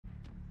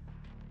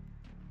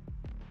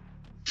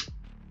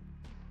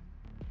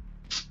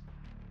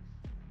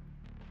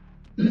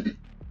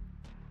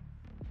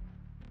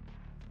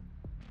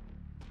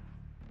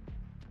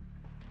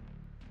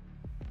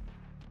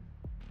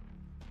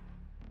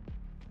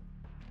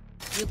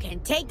You can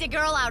take the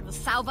girl out of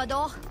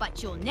Salvador,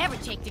 but you'll never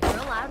take the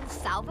girl out of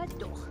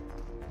Salvador.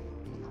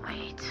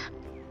 Wait.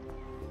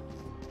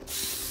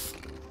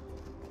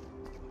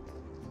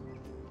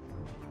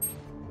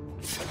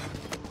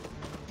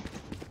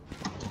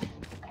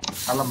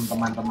 Kalem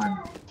teman-teman.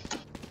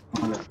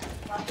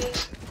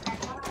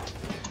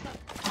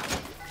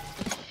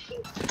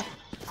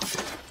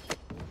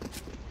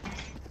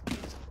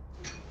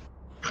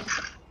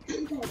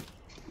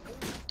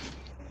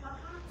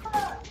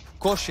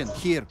 Caution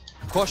here.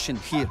 Caution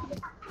here.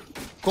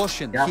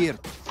 Caution here.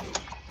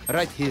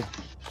 Right here.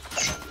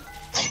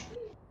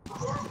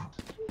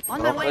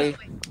 On my way.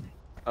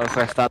 Oh,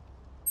 fresh start.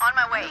 On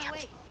my way.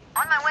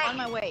 On my way. On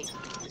my way.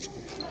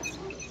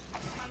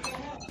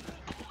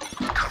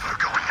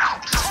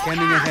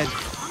 Scanning ahead.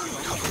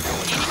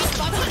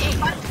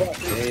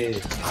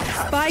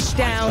 Spike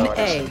down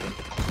A.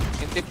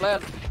 Intip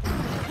plan.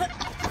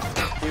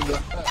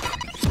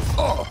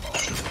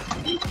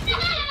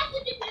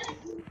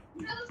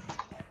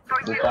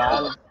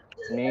 Bukan.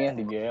 Nih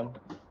di game.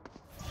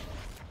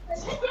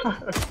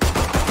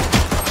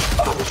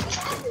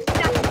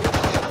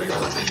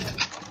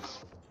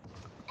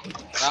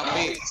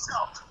 Rambi.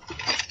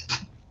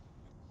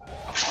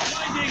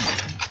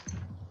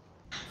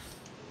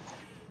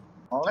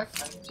 Olek.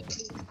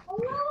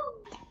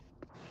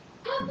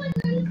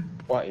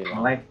 Wah,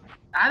 hilang. Olek.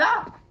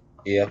 Ada.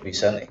 Iya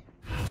bisa nih.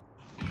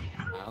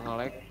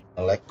 Nge-lag.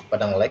 Nge-lag,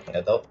 pada nge-lag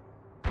nggak tahu.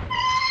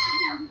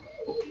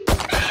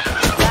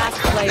 Last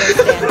player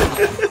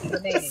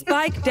standing.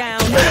 Spike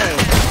down A.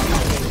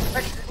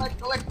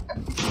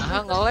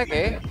 Nge-lag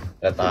ya.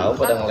 Nggak tahu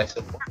pada nge-lag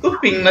semua. Tuh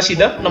ping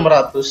Nasida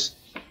 600.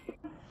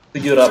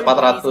 700,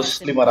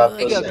 400,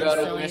 500. Iya,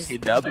 baru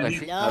sidap nggak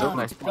sih? Baru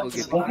nggak sih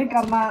begitu. Mungkin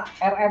karena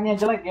RM-nya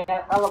jelek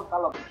ya.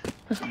 Kalem.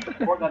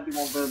 Gua ganti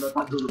mobil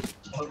data dulu.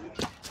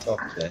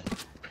 Oke.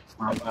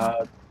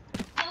 Maaf.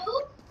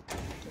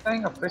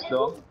 Kita nge-freeze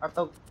dong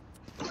atau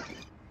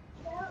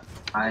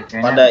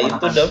Pada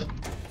itu Dam.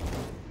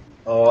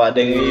 Oh,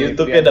 ada yang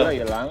nge-YouTube ya Dam.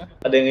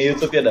 Ada yang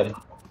nge-YouTube ya Dam.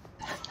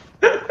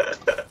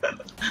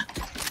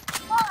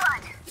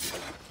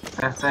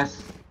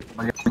 Tes.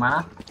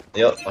 Bagaimana?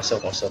 Yuk,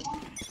 masuk.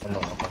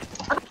 Ngomong apa?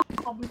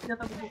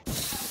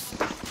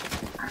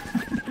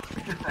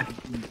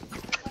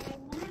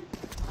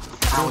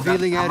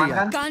 Revealing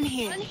area. Gun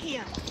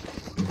here.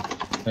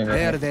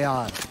 There they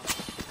are.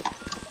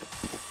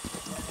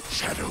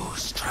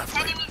 Shadows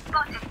traveling.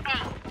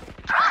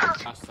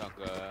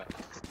 Astaga.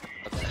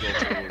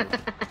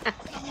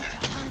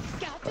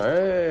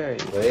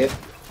 Hey, Wait.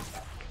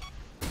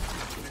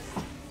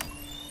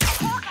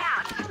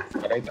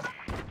 ada itu.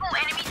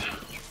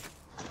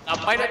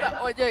 Ngapain ada?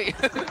 Oh, Jay.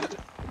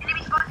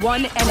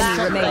 One enemy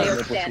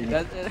remaining.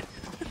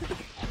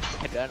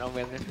 Dan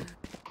omelnya.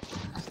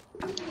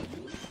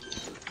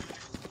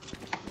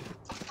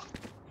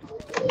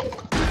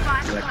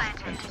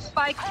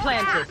 Spike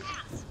planted.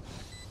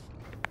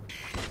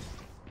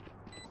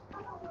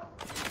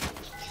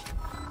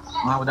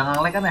 Nah, udah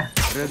nge-lag kan ya?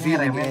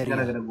 Revealing Remeh area.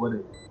 gara-gara gua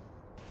deh.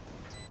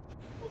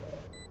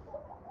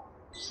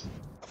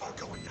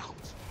 Going out.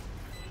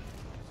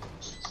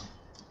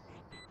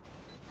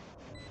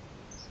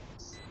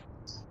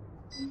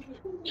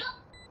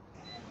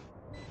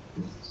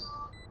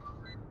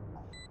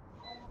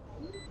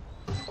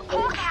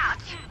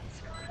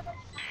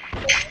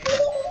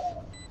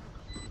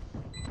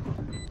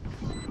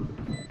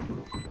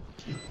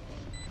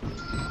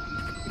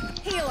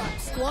 Heal up,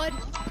 squad.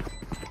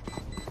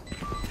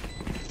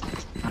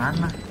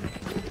 Mana?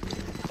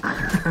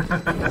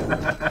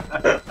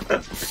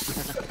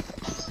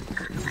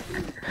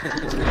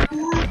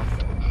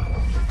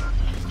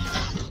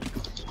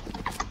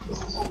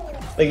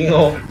 Lagi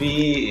ngopi.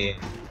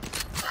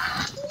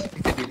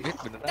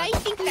 They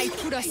think they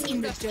put us in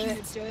the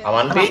dirt.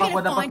 Aman Pi? Kenapa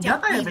gua dapat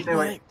senjata ya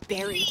BTW?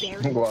 Very.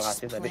 Gua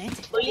kasih tadi.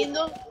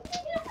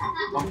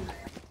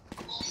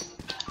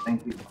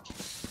 Thank you.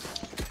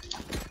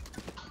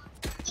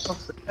 Oh,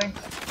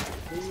 thanks.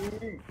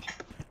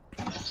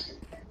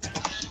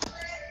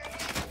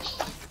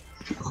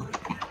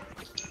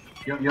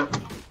 Yuk.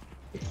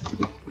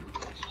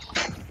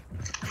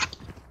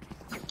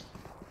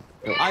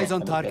 Eyes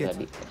on target.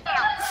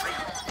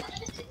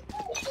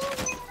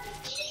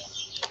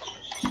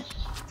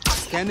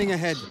 Scanning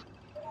ahead.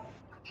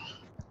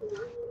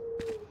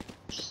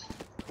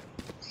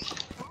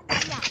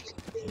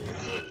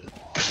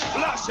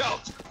 Flash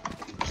out.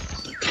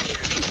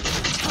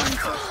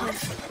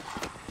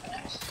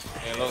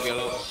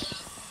 Gelo.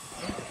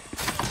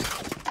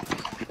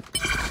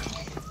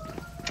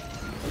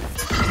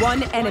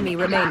 One enemy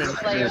remaining.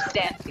 Player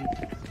standing.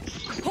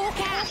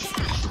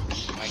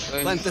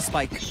 Plant the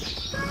spike.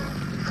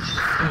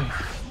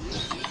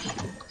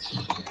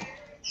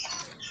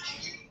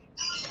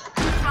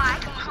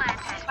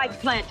 Spike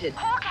planted.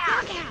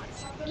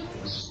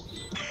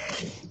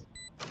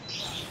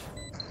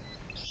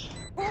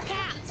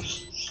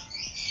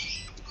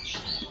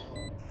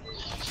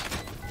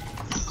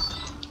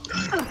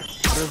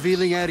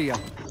 Revealing area.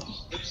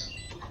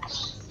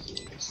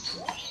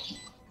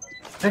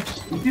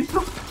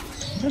 Itu.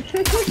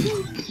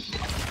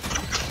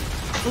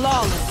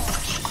 Flawless.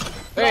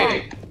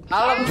 Hey,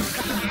 alam.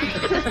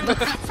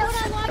 That's what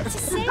I like to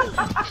see.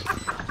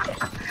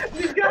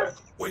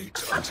 Wait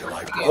until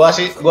I Gua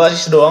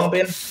asis doang,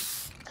 Pin.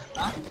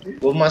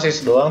 Gua masih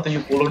asis doang,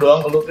 70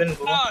 doang ke lu, Pin.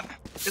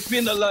 Get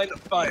me in the line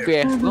of fire.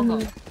 PS gua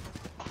nggak.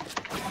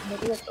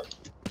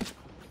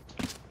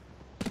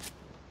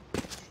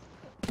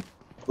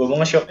 Gua mau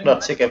nge-shock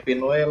dart si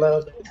Kevin we lah.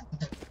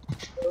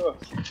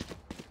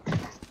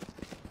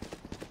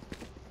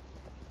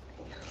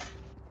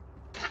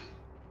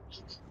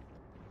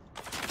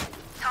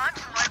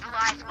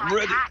 I'm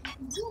ready.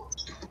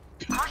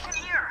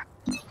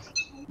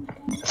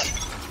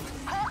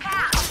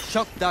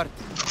 Shock dart.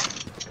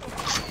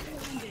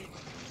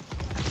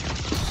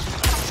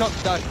 Shock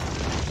dart.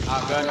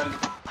 Agak.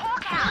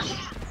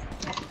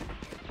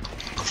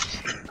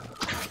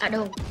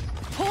 Aduh.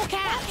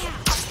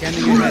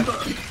 Scanning ahead.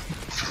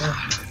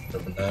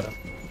 Benar.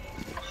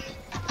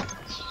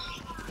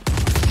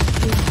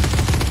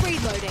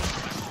 Reloading.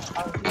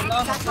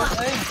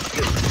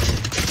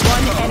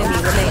 One enemy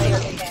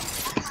remaining.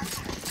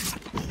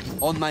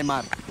 On my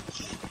mark.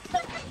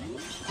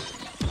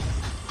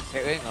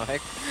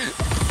 Nge-hack.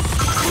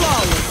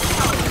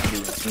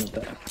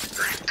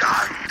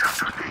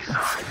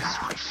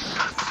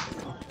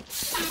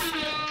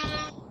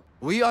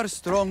 We are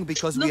strong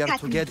because we Look are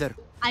at me. together.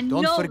 I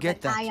Don't know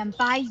forget that that. I am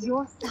by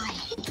your side.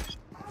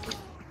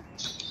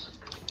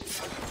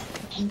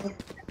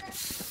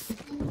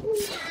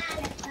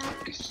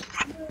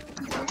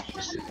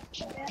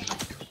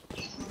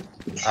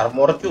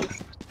 Armor cu.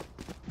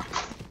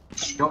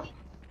 Yo.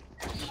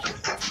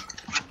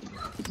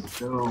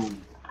 Tuh.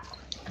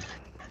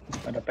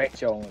 Ada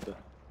pecong tuh.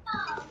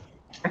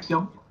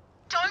 Jom.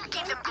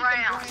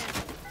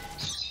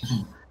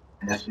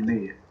 Ada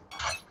sini ya.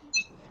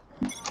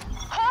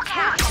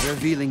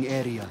 Revealing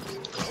area.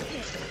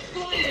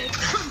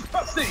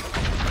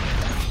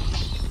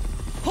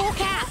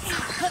 Hawk out!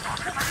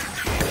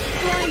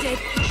 Blinded.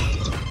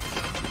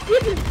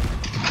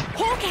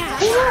 Hawk out!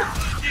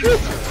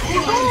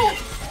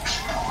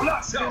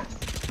 Blast out.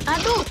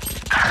 Aduh.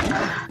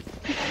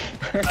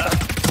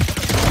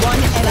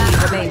 One enemy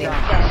remaining.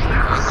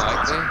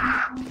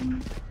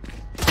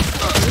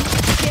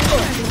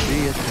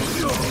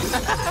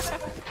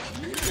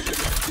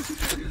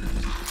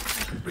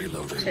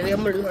 Saya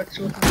melihat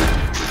suhu.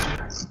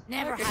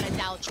 Never had a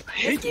doubt.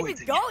 Hate Keep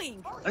it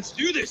going. Let's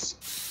do this.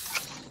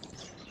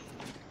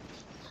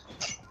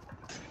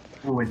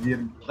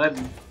 Anjir, kan.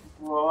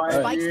 Wah,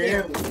 Spike's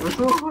there.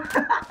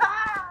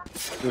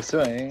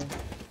 Rusuh aing.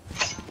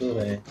 Tuh,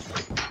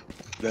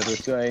 Udah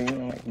rusuh aing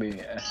like B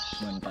ya.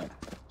 Mantap.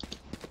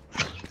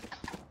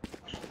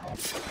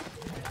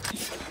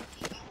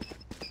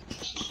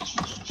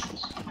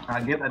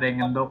 Kaget ada yang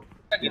ngendok.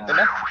 Gitu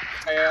dah.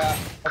 Kayak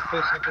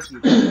office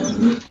gitu.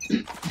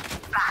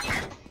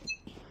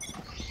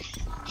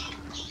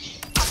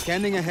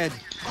 Scanning ahead.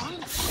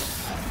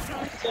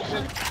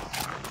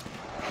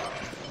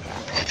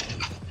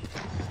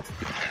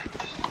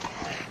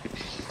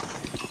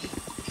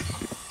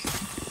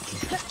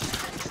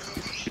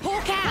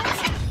 Hawk out!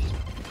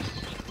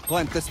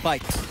 Plant the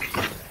spike.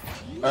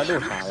 Aduh,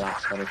 salah.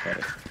 Sorry.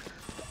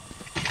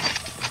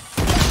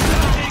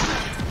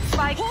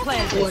 Spike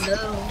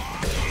planted.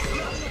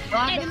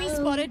 Enemy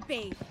spotted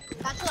B.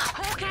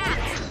 Hawk out!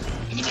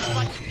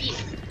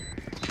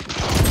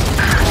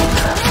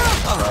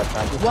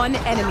 One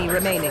enemy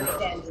remaining.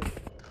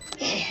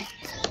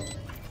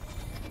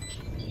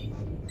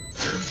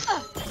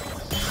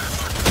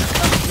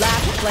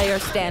 Last player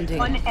standing.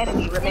 One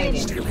enemy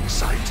remaining. Stealing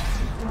sight.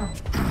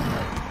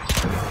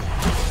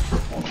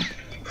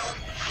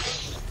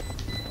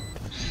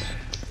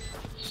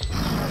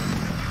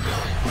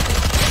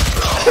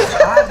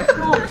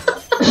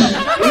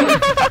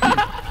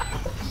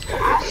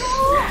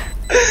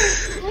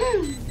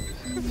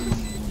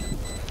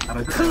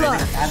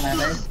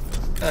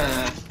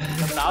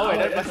 Tahu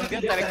ya, pasti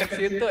dia tarik ke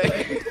situ.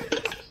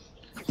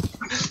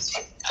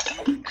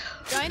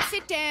 Don't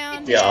sit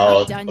down. Ya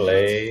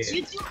outplay.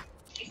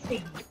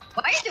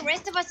 Why are the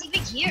rest of us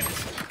even here?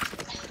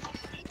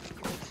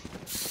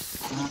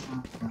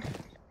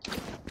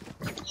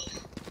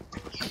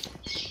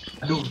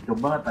 Aduh,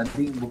 coba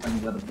tadi bukan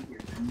Garbi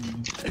ya.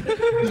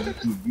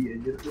 Gigi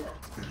aja tuh.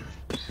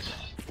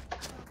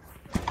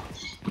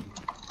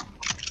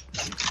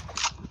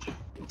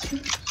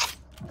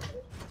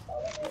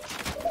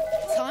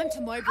 Time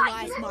to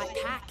mobilize my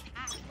pack.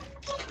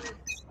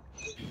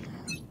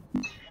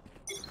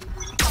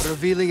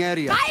 Revealing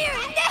area. Fire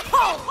in the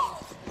hole!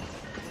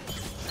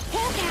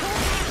 Hawk out!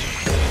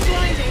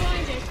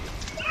 Blinded.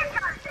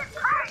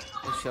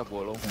 Siap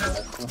bolong.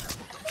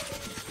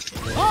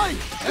 Oi!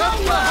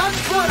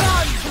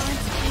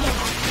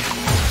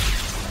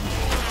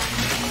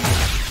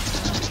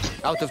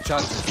 Out of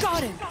charge.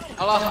 Got him.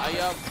 Alah,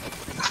 ayam.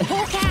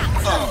 Hawk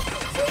out!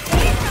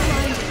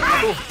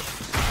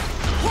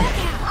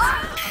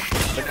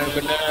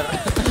 Bener-bener.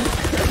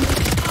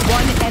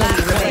 One enemy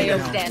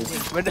remaining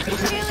standing. Bener.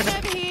 Healing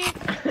over here.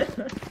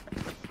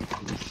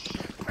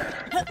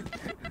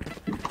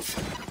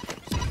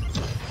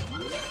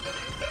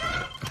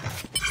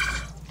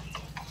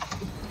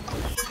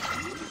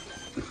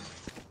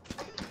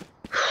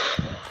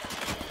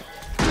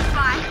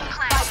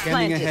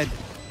 Scanning planted. ahead.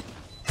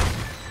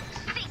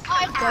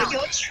 I've got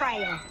your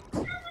trail.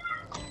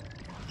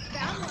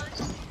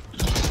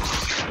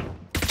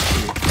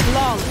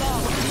 Long.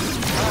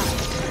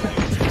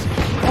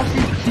 Oh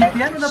si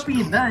Tian udah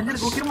pindah anjir,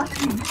 gua kira masih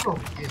ini kok.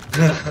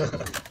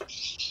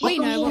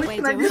 We know what we're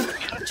doing.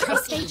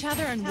 Trust each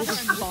other and we'll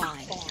be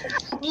fine.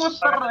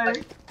 Muter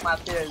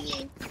Mati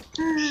aja.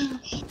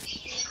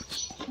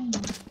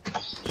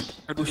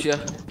 Aduh ya.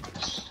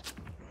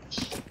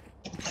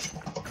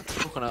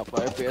 Kenapa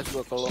FPS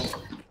gua kelong?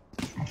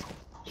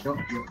 Yuk.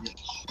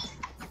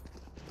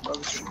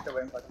 Bagus kita coba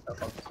yang pakai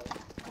kapal.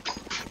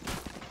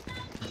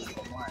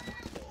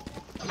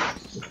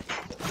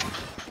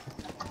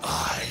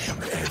 I am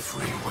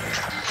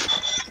everywhere.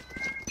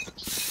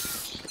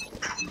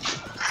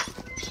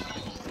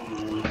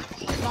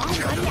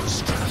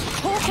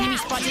 Enemy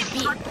spotted B.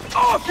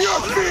 Off your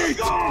feet!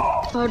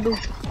 Aduh.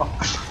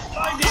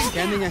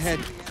 Scanning ahead.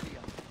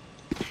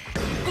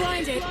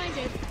 Blinded.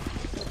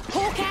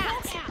 Hawk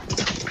out.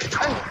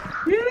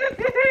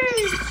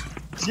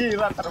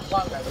 Gila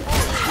terbang kan.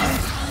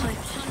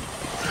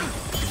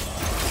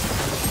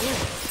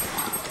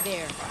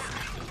 There.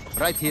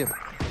 Right here.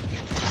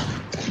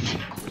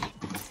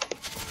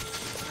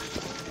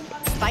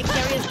 Spike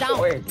carriers down.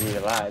 Wih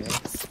gila ini.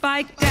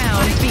 Spike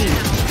down B.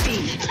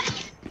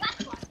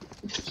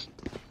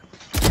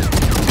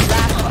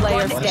 Last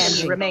player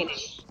standing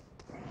remaining.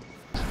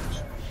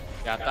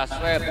 Di atas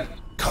web.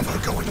 Cover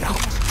going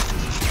out.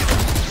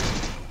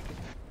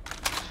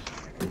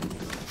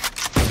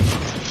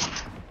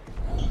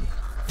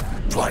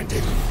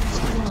 Blinded.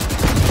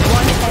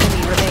 One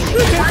enemy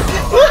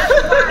remaining.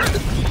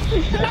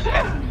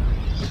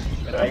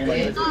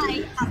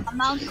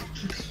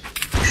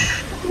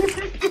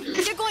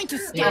 You're going to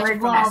steal Jalan from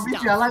gua our habis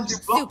jalan di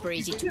stuff. blok. Super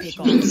easy to pick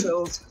on.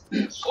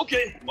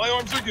 Okay, my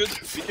arms are good.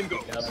 We can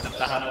go.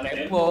 Tahan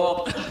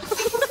tembok.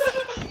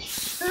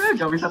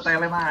 Gak bisa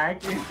tele naik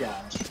nih ya.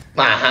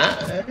 Nah,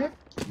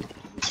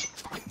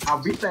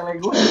 Habis tele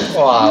gua.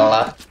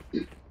 walah.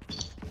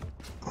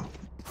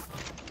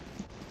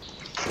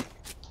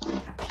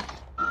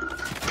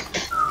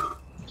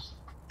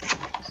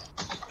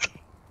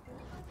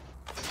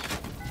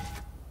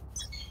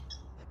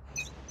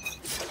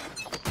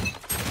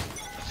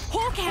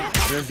 Hawk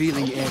out.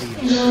 Revealing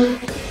area.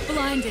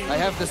 Blinded. I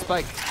have the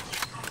spike.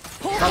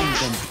 Hawk Found out.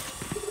 them.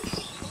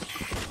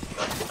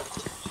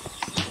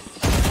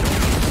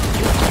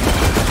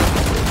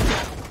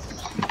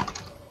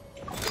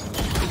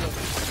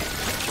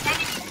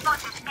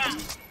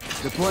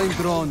 Deploying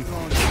drone.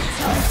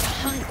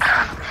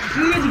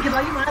 Ih, dikit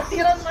lagi mati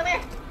Ran mana?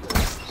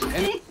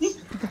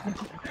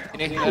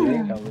 Ini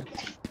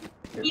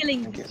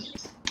Healing.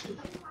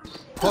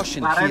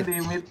 Caution Laren here.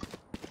 di mid.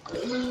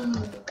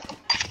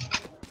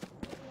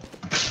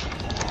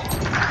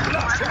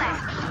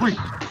 Wih,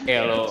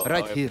 Hello.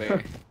 Right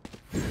here.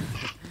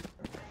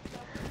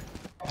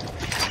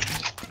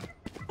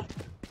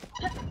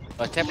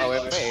 Ocep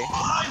AWP.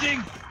 Blinding!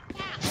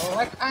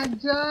 Like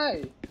anjay.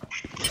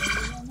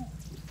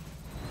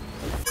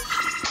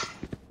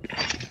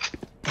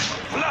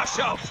 Flash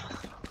out!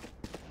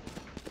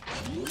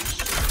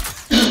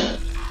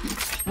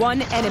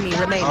 One enemy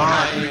remaining.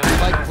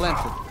 Spike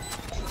planted.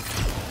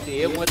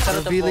 Dia muter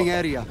Revealing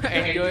tembok. area.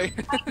 Enjoy.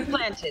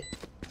 Planted.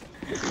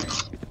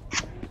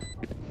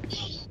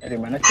 Di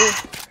mana sih?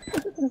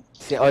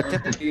 Si Ocep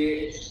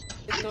di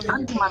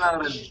kan gimana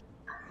Ren?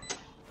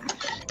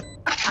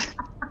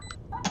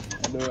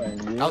 Aduh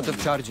anjing. Out of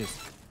charges.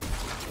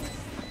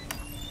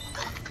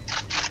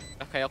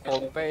 kayak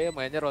kompe ya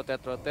mainnya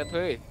rotate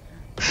hei.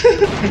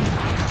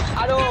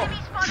 Aduh.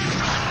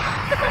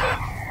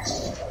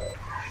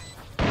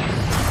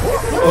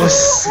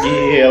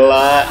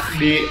 Gila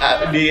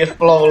di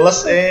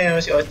flawless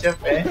masih Ocep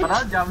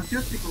Padahal jump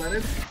shoot sih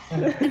kemarin.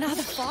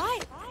 Another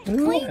fight?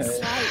 Clean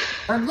slate.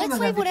 Kan gua Let's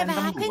nggak leave whatever ganti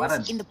Phantom gua, Ren.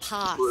 happens in the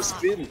past.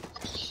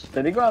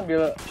 Tadi gua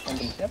ambil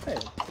Phantom siapa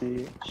ya? Si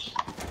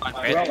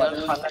Ada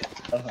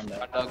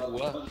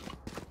gua.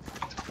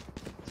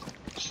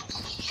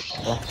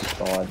 oh,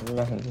 kawan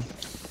lah.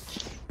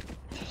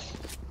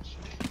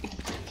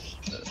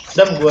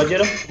 Dam, gua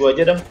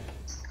aja dam.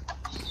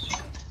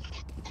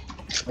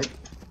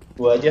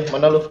 Gua aja,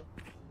 mana lu?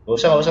 Gak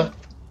usah.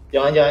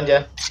 Jangan.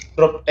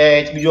 Drop,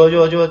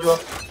 jual.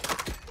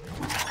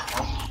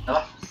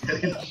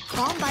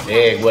 Combat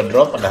Gua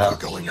drop padahal.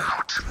 Going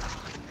out.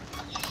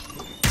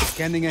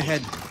 Scanning ahead.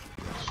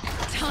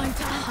 time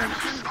to hunt.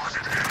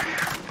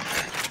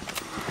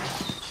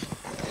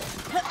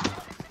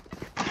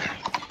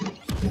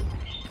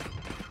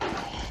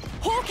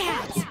 Hawk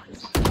out.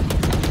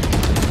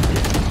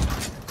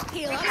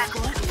 Heal up,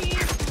 squad.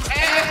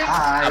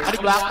 Hai. Apa di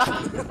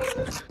belakang?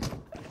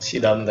 Si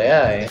Dam teh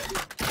ya.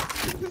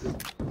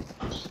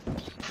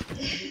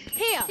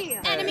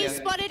 Here. Enemy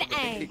spotted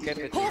A.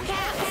 Hawk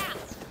out.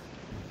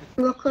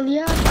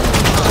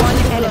 One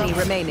enemy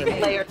remaining.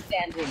 Player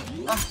standing.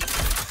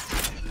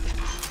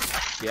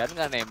 Dia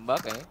nggak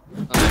nembak ya.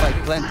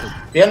 Spike planted.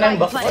 Dia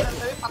nembak.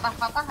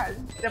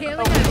 Healing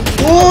up.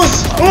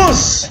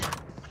 Us.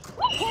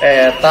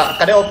 Tak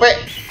kade OP.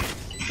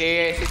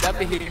 Kayak si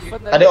Dapi Hilfon.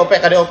 KD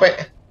OP.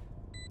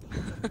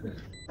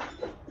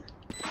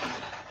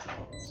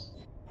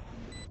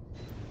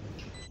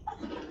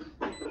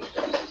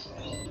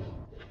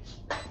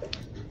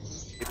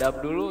 Dap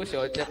dulu si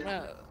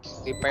Oceknya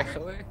di PES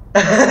we.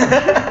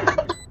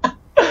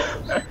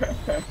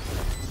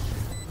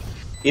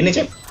 Ini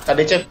Cep, KD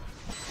Cep.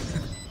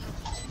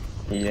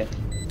 Iya.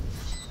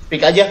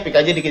 Pick aja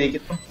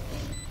dikit-dikit.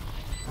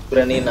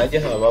 Beraniin aja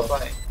nggak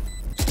apa-apa.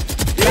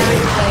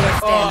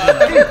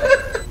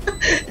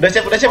 Udah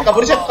Cep,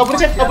 kabur Cep.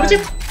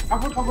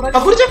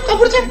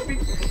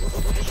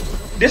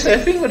 Dia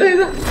saving udah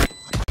itu.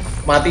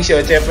 Mati si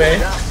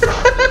Ocep-nya.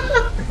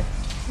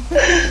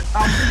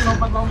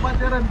 Lompat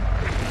ya Ren.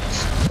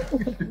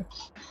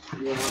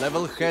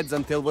 Level heads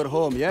until we're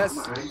home, yes?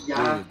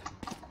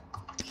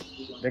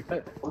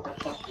 Good.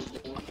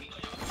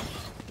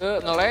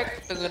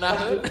 Ngelek tengah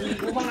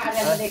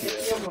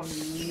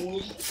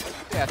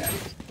ya.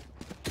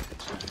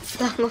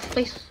 Lah, no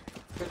space.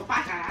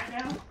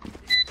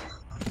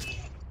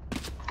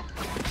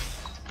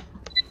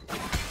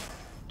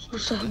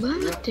 Susah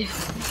banget ya.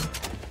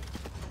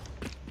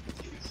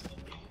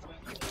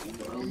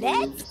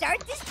 Let's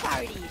start this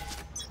party.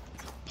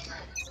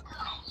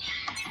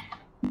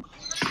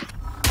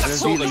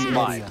 Revealing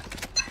area.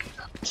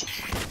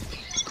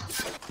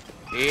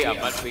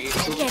 Aman Pi.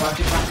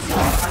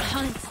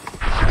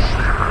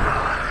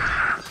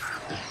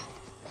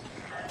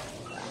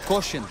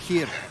 Caution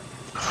here.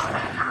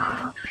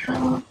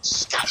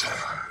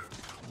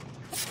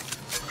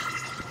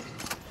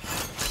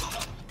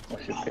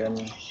 Masukkan.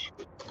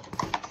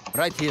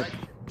 Right here.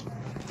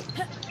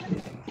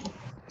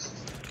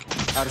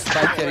 Our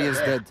spike carrier is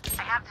dead.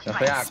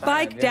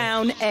 Spike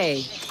down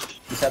A.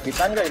 Bisa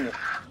pitan nggak ini?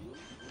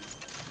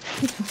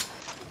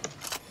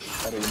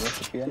 Hari ini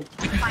sekian.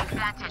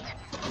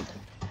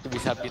 Itu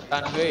bisa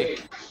pitan gue.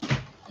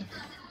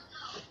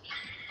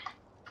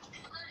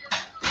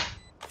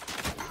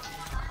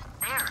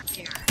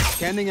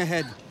 Scanning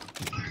ahead.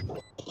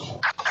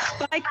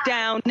 Spike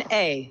down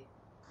A.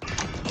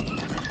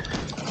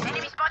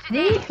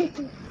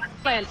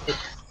 Planted.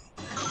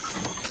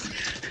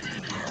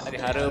 Tadi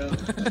harap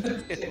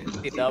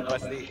tidak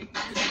pasti.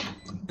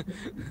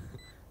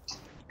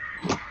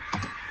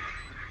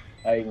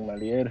 Aing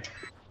malier.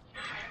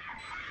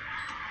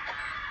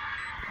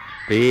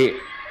 Pi.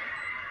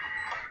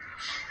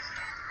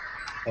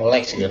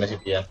 Nge-lag sih karena si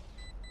Pian.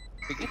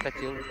 Pi kita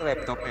kecil itu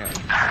laptopnya.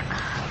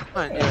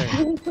 Anjay.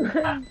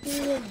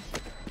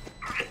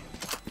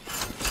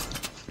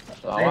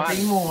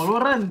 Saving mulu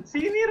Ren.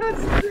 Sini Ren.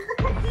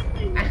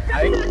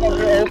 Aing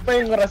pakai OP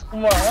ngeras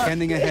kumaha.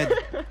 Scanning ahead.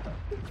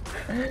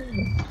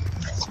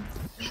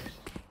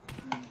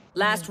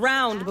 Last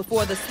round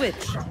before the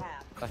switch.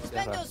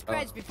 Spend those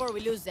spreads before we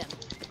lose them.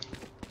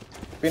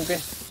 Pin.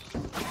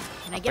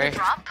 Can I get a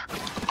drop?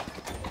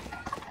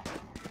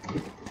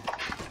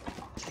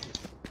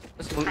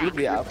 Terus lu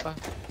beli apa?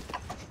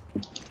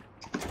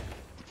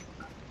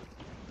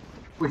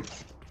 Wih,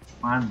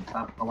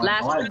 mantap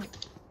Last kawan-kawan. round.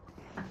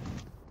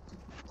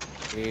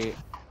 Pi,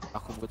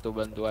 aku butuh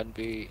bantuan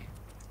Pi.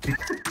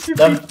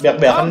 Dam,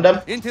 biak-biakan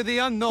Dam. Into the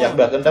unknown.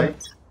 Biak-biakan Dam.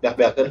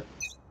 Biak-biakin.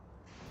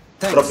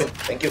 Drop Thanks. it,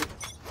 thank you.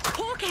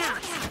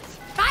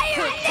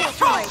 Fire and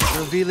destroy!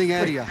 Revealing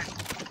area.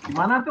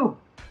 Gimana tuh?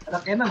 Ada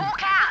cannon.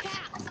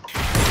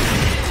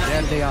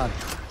 There they are.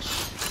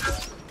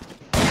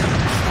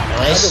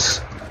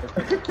 Nice.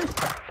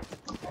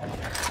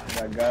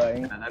 Gagal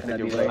Aing. Ada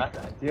delay.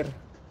 Anjir.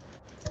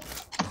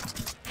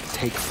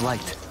 Take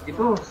flight.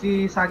 Itu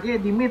si Sage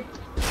di mid.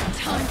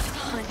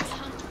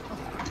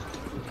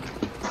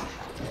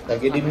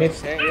 Lagi di mid.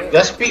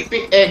 Gas Pi,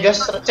 gas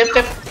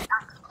Cep.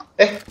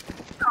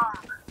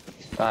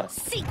 Start.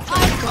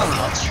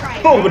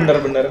 Oh bener.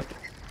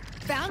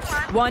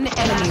 One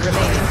enemy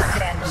remaining.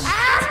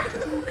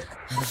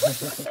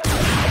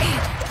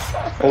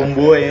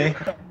 Combo ya.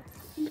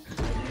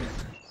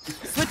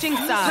 Switching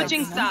side.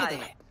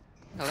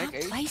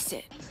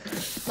 Place it.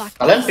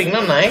 Kalian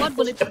pingnya naik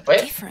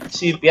cepet.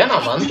 Si Pian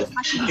aman tuh.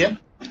 Si Pian.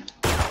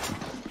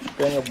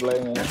 Dia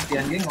ngeblank ya.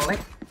 Pian dia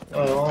nge-lag.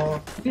 Oh,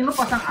 Ini lu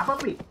pasang apa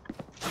Pi?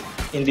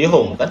 Indie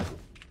Home kan?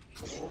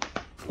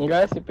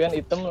 Enggak, si Pian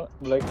hitam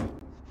black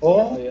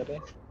Oh,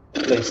 layarnya.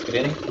 blank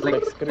screen.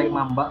 Black screen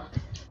mamba.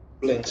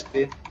 Blank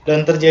screen.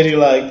 Dan terjadi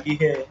lagi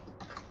ya.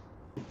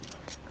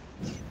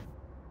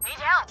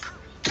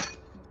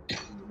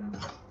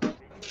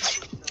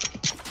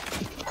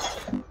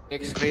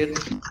 Next screen.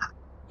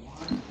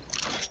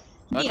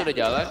 Kan udah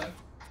jalan.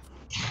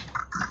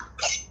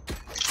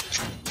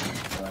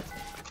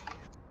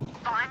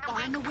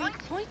 Find the weak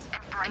point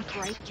and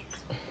break it.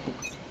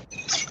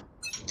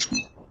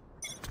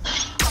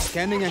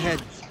 Scanning ahead.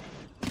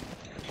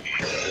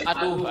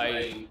 Aduh,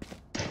 ay.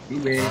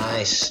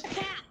 Nice.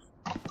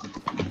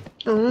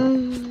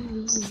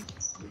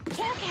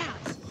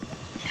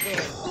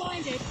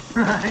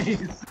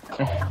 Nice.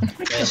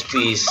 Nice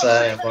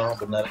bisa emang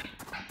benar.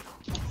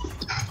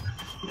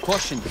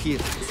 Caution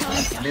here.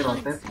 Ini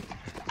rotate.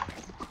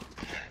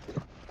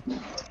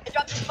 I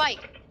dropped the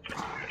spike.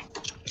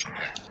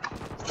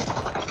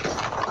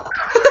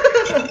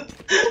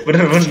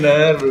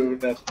 Bener-bener.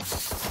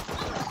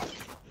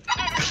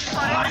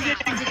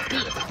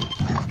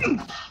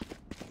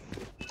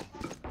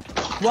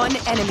 One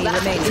enemy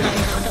remaining.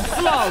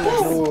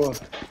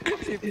 Flawless.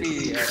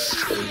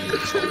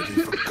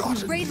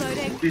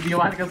 Reloading.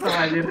 Videoan kesel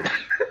aja.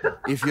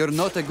 If you're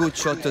not a good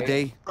shot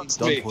today,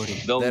 don't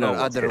worry. Don't There know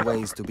are what's other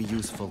ways to be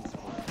useful.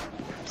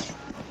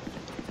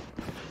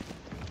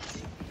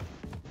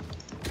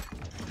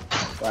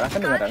 Suara kan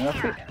dengeran nggak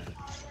sih?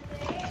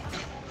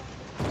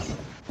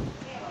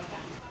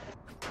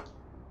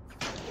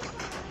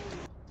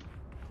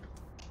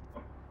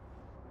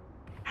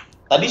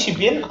 Tadi si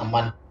Bien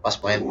aman pas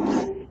main.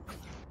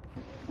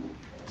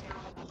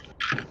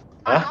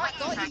 Hah?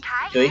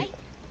 Cuy,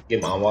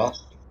 game awal.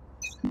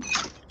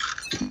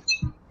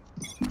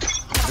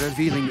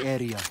 Revealing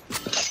area.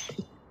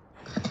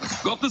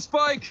 Got the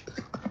spike.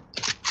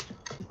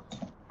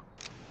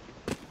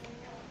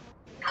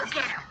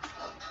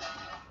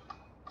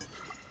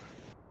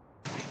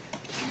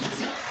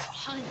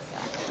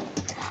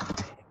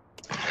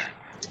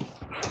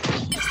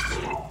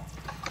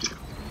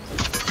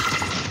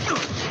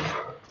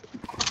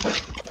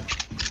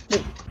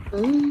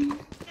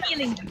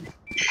 Healing.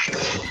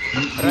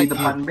 Di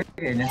depan B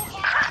kayaknya.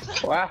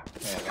 Wah.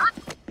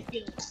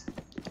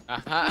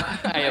 Aha,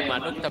 ayam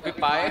manuk tapi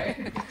pae.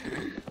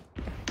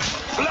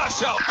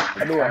 Flash out.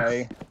 Aduh,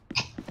 ay.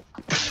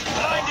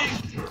 Blinding.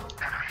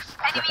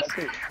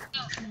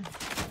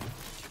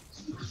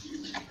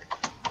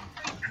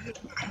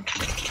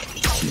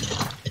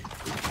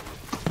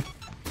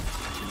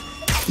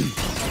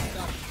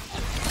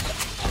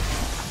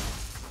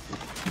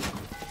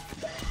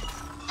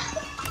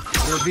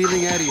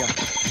 Revealing area.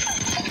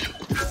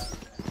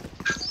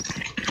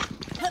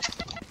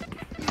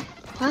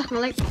 Hah,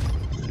 Malik.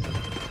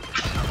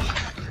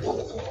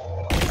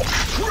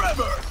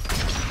 Trevor.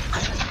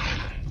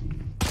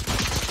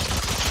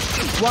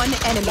 One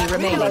enemy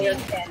remaining.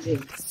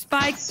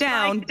 Spike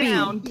down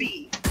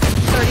B.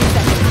 30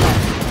 seconds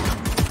left.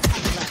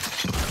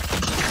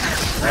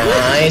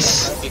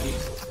 Nice.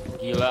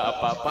 Gila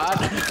apa-apaan.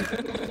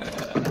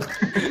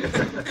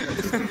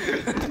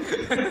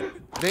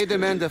 They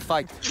demand a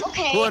fight.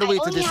 Okay, Who are we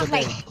I to only have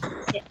disobey?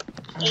 like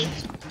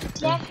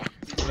 8 left.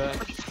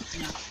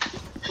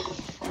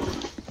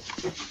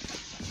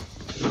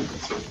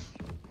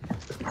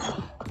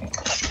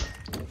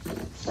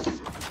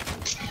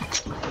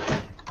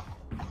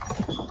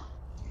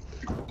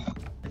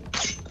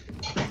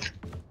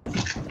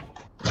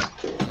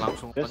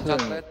 Langsung Terus pencet,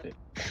 lu-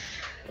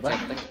 Red.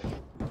 Cetek.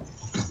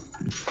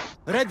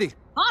 Ready.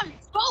 On,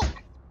 go!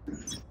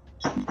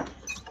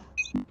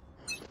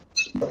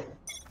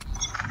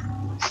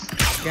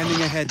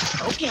 Scanning ahead.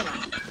 Okay.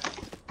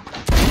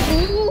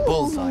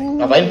 Bullseye.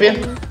 Ngapain, Pin?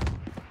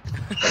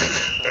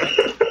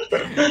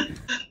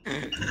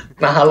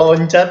 Nah,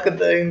 loncat ke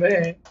teuing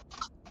teh.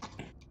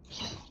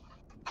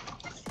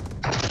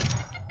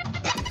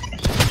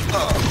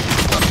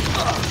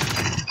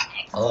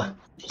 Allah.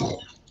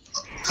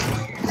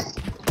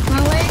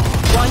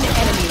 One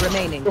enemy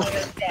remaining.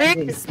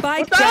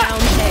 Spike down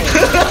A.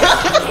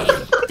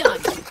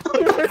 Done.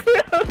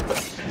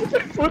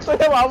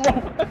 Putusnya ngomong.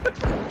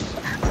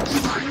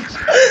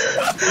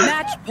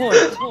 Match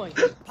point.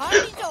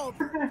 Party's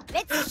over.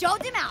 Let's show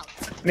them out.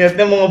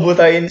 Niatnya mau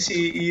ngebutain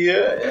si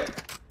iya.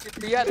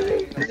 Lihat.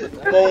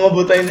 Mau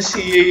ngebutain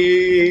si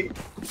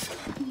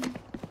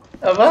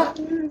apa?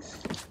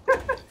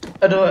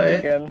 Aduh,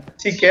 Ken.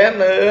 si Ken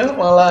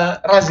malah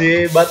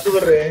razi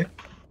batur ya.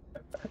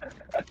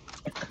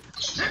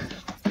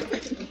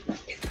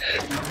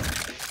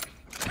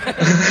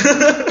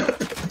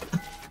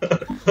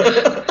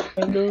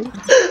 Aduh.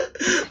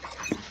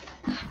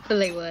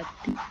 Like what?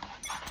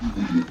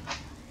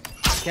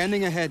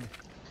 Scanning ahead.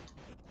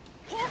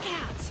 Hawk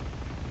out.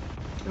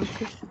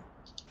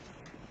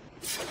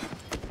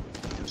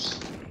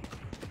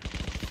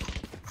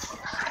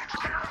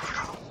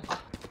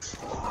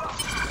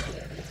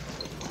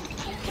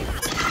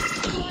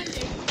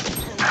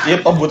 Iya,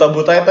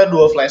 pembuta-buta itu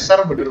 2 flasher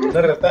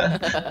bener-bener eta.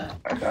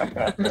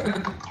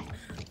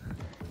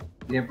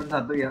 Dia pun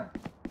satu ya.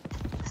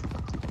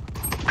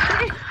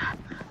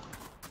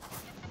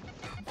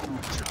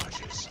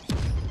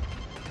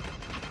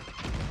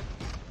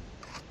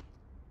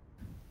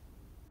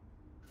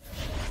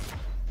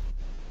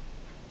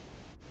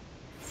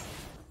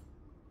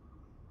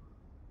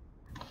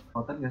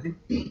 Hotel nggak sih?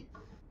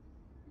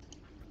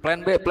 Plan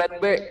B, plan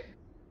B.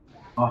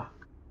 Oh,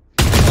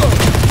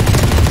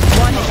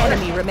 One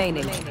enemy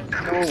remaining.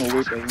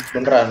 Wait, ay.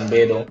 Beneran B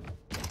dong.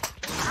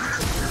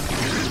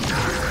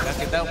 Nah,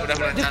 kita udah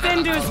merencanakan.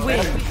 Defenders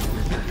win.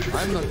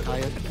 I'm not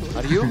tired.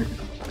 Are you?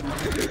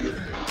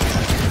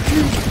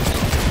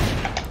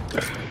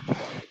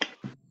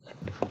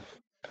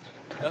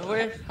 Dah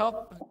weh, hop.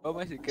 Oh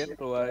masih Ken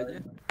keluar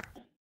aja.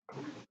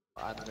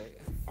 Aneh.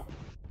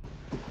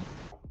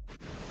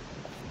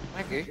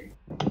 Oke.